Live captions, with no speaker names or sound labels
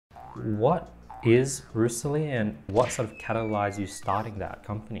What is Roosterly and what sort of catalyzed you starting that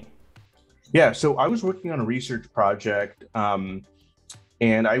company? Yeah, so I was working on a research project, and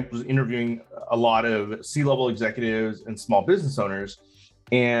I was interviewing a lot of C-level executives and small business owners.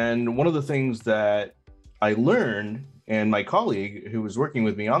 And one of the things that I learned, and my colleague who was working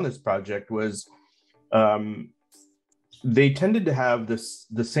with me on this project was, um, they tended to have the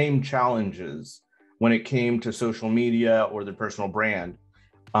same challenges when it came to social media or their personal brand.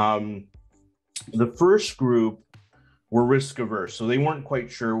 Um, the first group were risk averse. So they weren't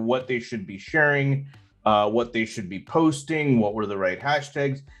quite sure what they should be sharing, what they should be posting, what were the right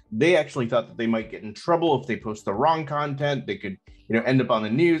hashtags. They actually thought that they might get in trouble if they post the wrong content. They could, end up on the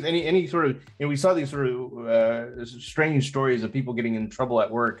news. Any sort of, we saw these sort of strange stories of people getting in trouble at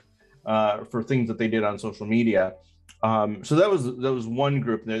work for things that they did on social media. So that was one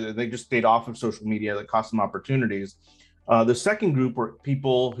group. They just stayed off of social media. That cost them opportunities. The second group were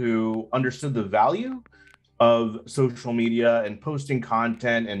people who understood the value of social media and posting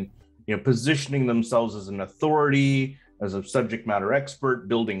content and positioning themselves as an authority, as a subject matter expert,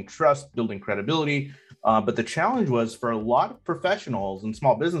 building trust, building credibility. But the challenge was for a lot of professionals and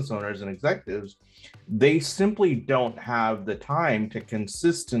small business owners and executives, they simply don't have the time to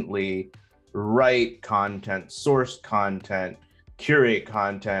consistently write content, source content, curate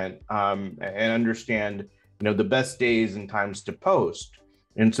content, and understand the best days and times to post.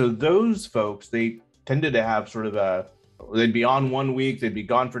 And so those folks, they tended to have sort of they'd be on 1 week, they'd be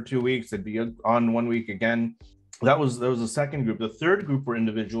gone for 2 weeks, they'd be on 1 week again. That was the second group. The third group were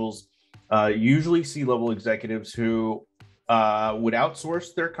individuals, usually C-level executives who would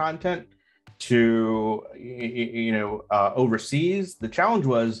outsource their content to overseas. The challenge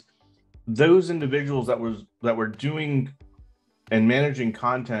was those individuals that were doing and managing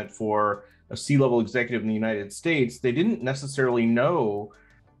content for a C-level executive in the United States. They didn't necessarily know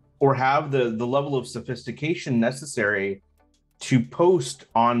or have the level of sophistication necessary to post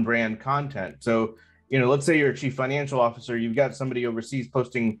on brand content. So, let's say you're a chief financial officer, you've got somebody overseas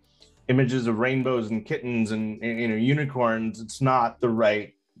posting images of rainbows and kittens and unicorns. It's not the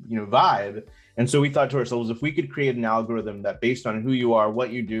right, vibe. And so we thought to ourselves, if we could create an algorithm that based on who you are,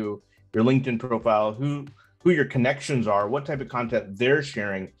 what you do, your LinkedIn profile, who your connections are, what type of content they're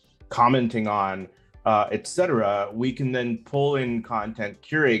sharing, commenting on, etc., we can then pull in content,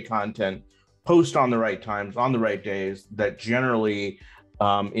 curate content, post on the right times, on the right days that generally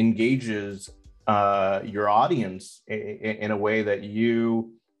engages your audience in a way that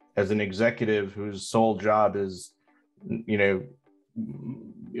you, as an executive whose sole job is,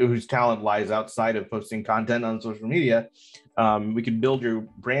 whose talent lies outside of posting content on social media, we could build your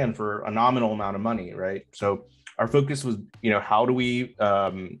brand for a nominal amount of money, right? So our focus was, how do we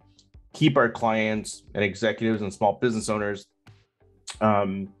keep our clients and executives and small business owners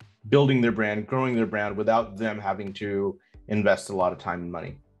building their brand, growing their brand without them having to invest a lot of time and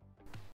money.